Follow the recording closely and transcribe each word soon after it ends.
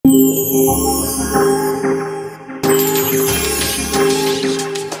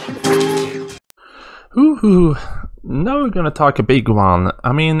Ooh, now we're gonna talk a big one.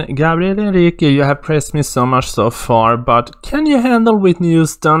 I mean, Gabriel Henrique, you have praised me so much so far, but can you handle Whitney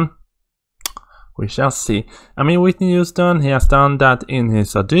Houston? We shall see. I mean, Whitney Houston, he has done that in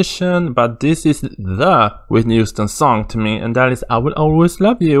his audition, but this is the Whitney Houston song to me, and that is I Will Always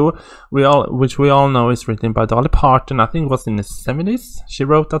Love You, which we all know is written by Dolly Parton. I think it was in the 70s she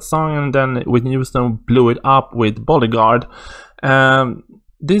wrote that song, and then Whitney Houston blew it up with Bodyguard.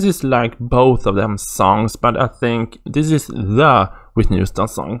 This is like both of them songs, but I think this is the Whitney Houston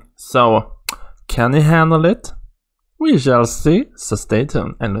song. So, can he handle it? We shall see, so stay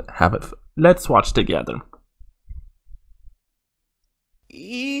tuned and have it. Let's watch together.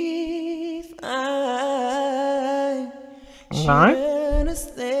 If I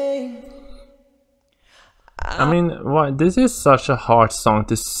I mean, why this is such a hard song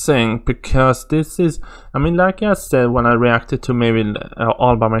to sing, because this is, I mean, like I said when I reacted to maybe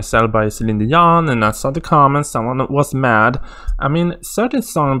All By Myself by Celine Dion, and I saw the comments, someone was mad. I mean, certain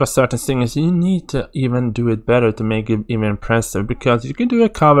songs by certain singers, you need to even do it better to make it even impressive, because you can do a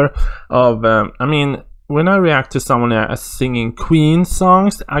cover of, I mean, when I react to someone singing Queen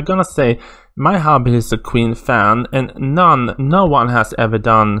songs, I'm gonna say my hubby is a Queen fan, and no one has ever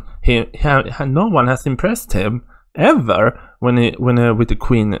done him. No one has impressed him ever when with the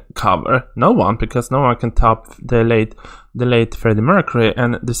Queen cover. No one, because no one can top the late Freddie Mercury.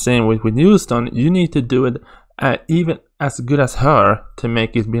 And the same with Houston. You need to do it even as good as her to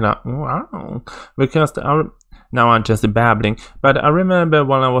make it be like wow. Because now I'm just babbling, but I remember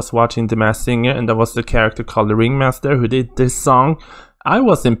when I was watching The Masked Singer, and there was a character called the Ringmaster who did this song. I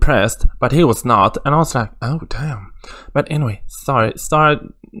was impressed, but he was not, and I was like, oh damn. But anyway, sorry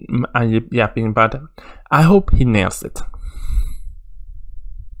yapping, but I hope he nails it.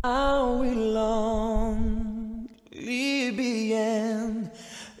 I will only be in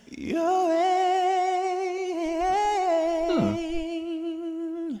your way.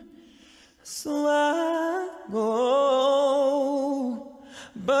 So I go,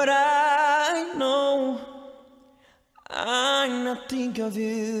 but I know I not think of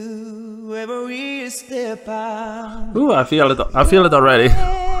you every step out. Ooh, I feel it already.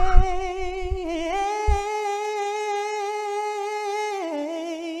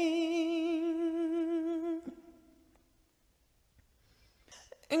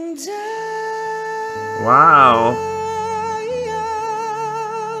 Wow.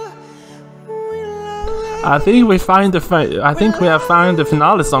 I think we have found the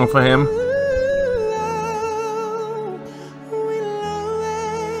finale song for him.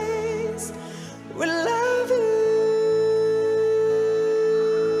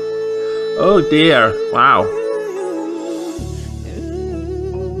 Oh dear, wow.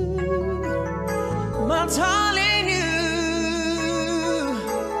 My darling,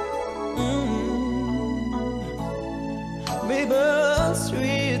 baby,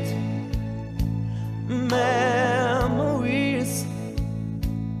 sweet memories.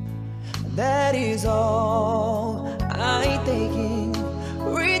 That is all I taking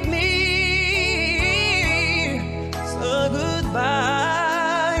with me. So goodbye.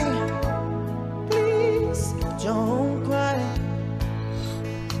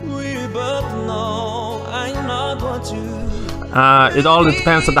 It all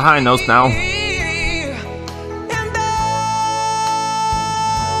depends on the high notes now.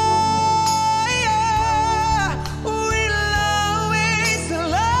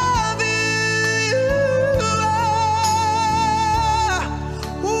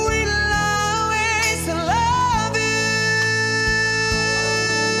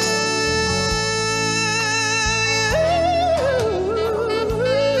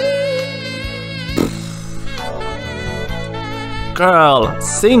 Girl,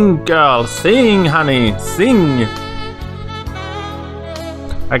 sing, honey, sing.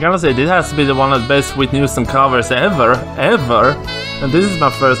 I gotta say, this has to be one of the best Whitney Houston covers ever. And this is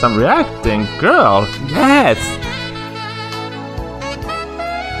my first time reacting. Girl, yes.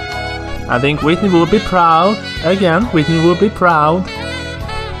 I think Whitney will be proud. Again, Whitney will be proud.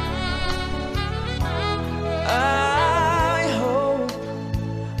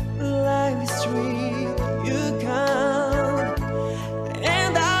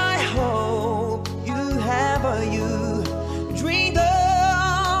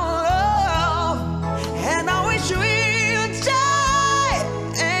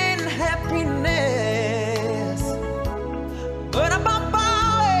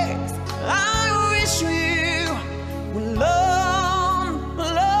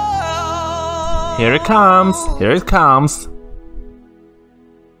 Here it comes, here it comes.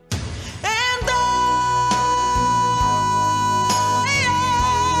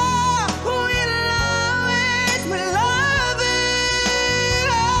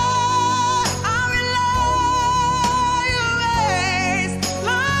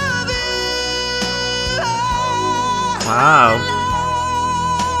 Wow.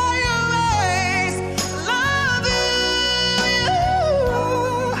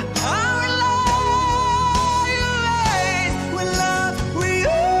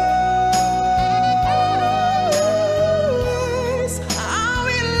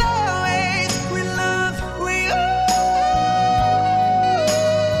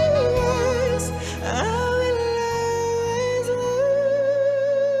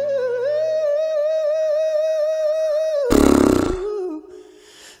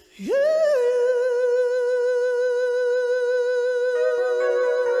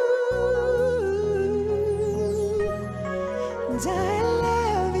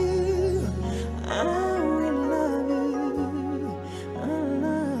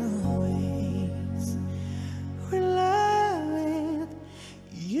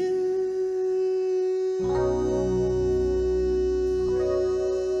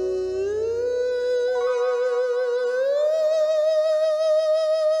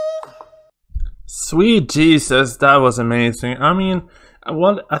 Sweet Jesus, that was amazing. I mean,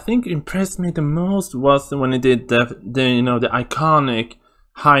 what I think impressed me the most was when he did the you know, the iconic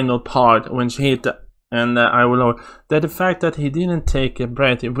high note part when she hit the, and I will know that the fact that he didn't take a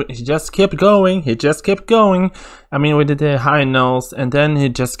breath, he just kept going. He just kept going. I mean, we did the high notes, and then he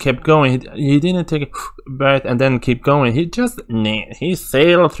just kept going. He didn't take a breath and then keep going. He just he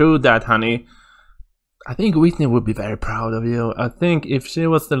sailed through that, honey. I think Whitney would be very proud of you. I think if she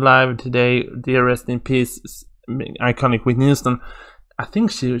was alive today, dear rest in peace, iconic Whitney Houston, I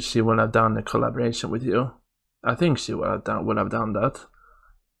think she would have done a collaboration with you. I think she would have done that.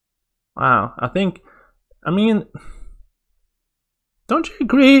 Wow. I mean, don't you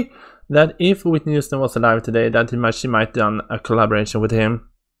agree that if Whitney Houston was alive today, that she might have done a collaboration with him?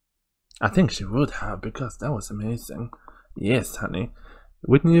 I think she would have, because that was amazing. Yes, honey.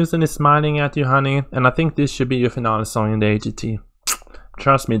 Whitney Houston is smiling at you, honey, and I think this should be your finale song in the AGT.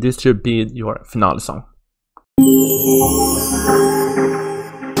 Trust me, this should be your finale song.